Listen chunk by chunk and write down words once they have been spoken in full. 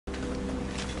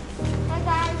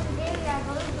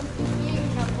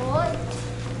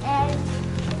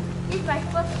is my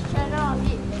first channel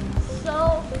of it.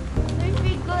 So with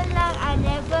me good luck, I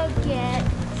never get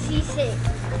seasick.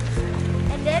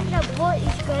 And then the boat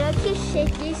is gonna keep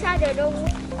shaking, so I don't know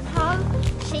how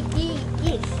shaky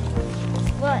it is.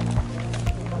 But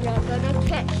we are gonna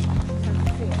catch some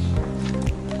fish.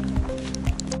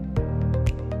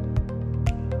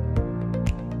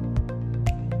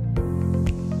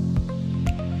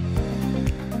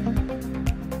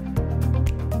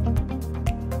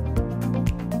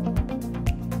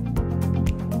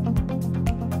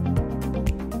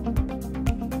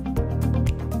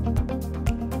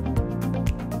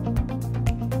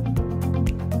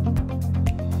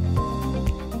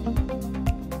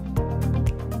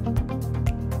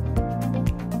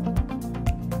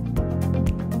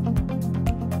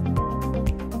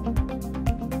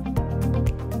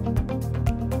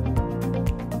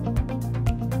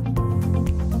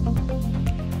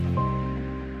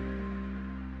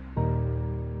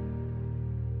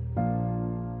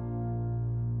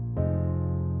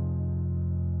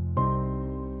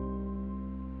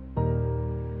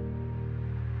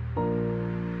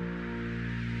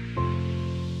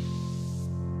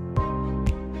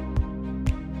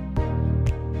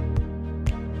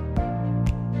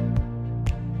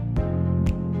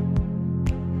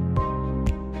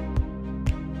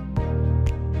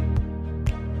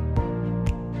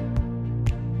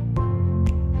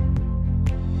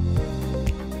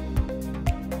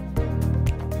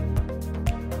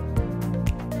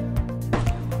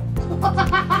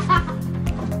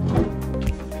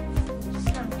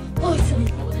 Oh, sorry.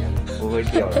 不会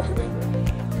掉的。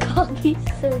高医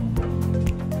生。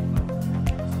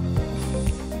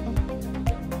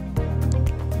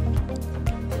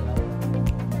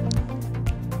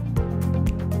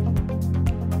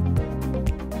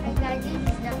Hey guys, this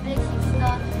is the place you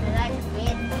saw the light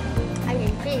green. I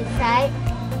can fit inside,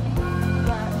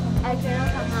 but I cannot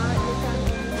come out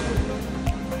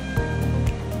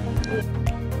because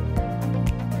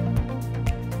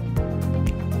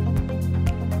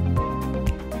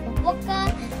Walker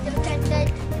located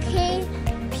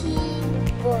KP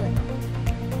boat.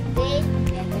 They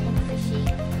are going fishing,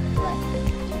 but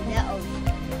in the ocean.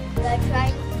 We are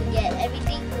trying to get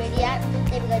everything ready up.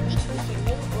 Then because this is a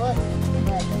new boat,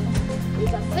 but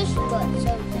it's a fish boat,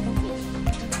 so we can fish.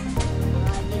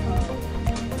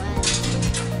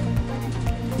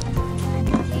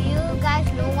 Do you guys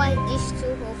know what this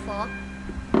tool for?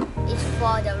 It's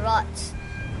for the rods.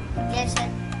 There's a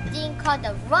thing called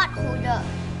the rod holder.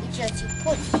 Just you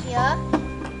put here,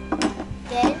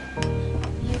 then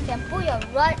you can put your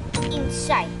rod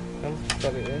inside. Không, cho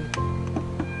bị lên.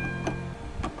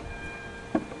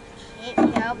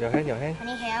 Okay, help. Nhỏ hết. I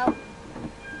need help.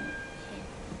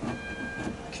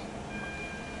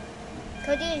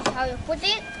 So this is how you put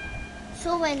it.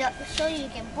 So so you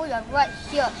can put your rod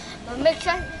here, but make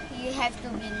sure you have to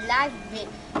be live weight.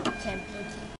 You can put it.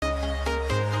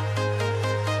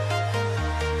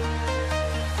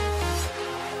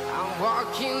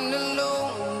 Walking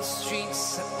alone, the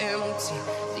streets are empty.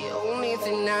 The only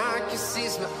thing I can see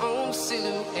is my own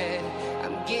silhouette.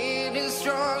 I'm getting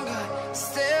stronger,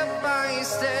 step by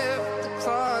step. The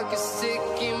clock is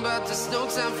ticking, but there's no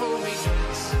time for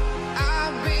regrets.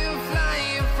 I've been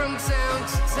flying from town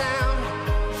to town,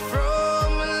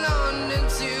 from London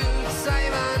to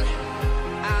Taiwan.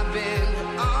 I've been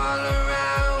all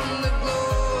around the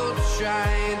globe,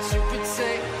 trying to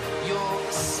protect your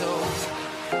soul.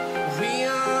 We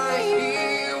are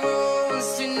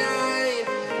heroes tonight.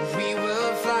 We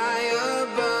will fly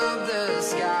above the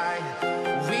sky.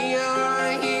 We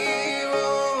are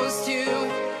heroes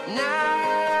tonight.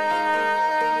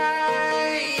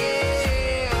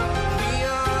 Yeah. We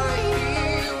are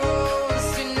heroes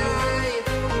tonight.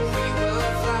 We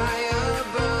will fly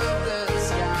above the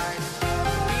sky.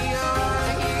 We are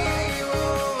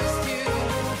heroes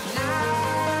tonight.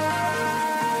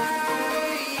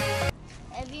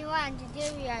 Everyone, today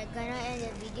we are gonna end the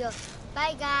video.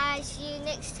 Bye guys, see you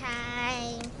next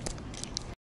time.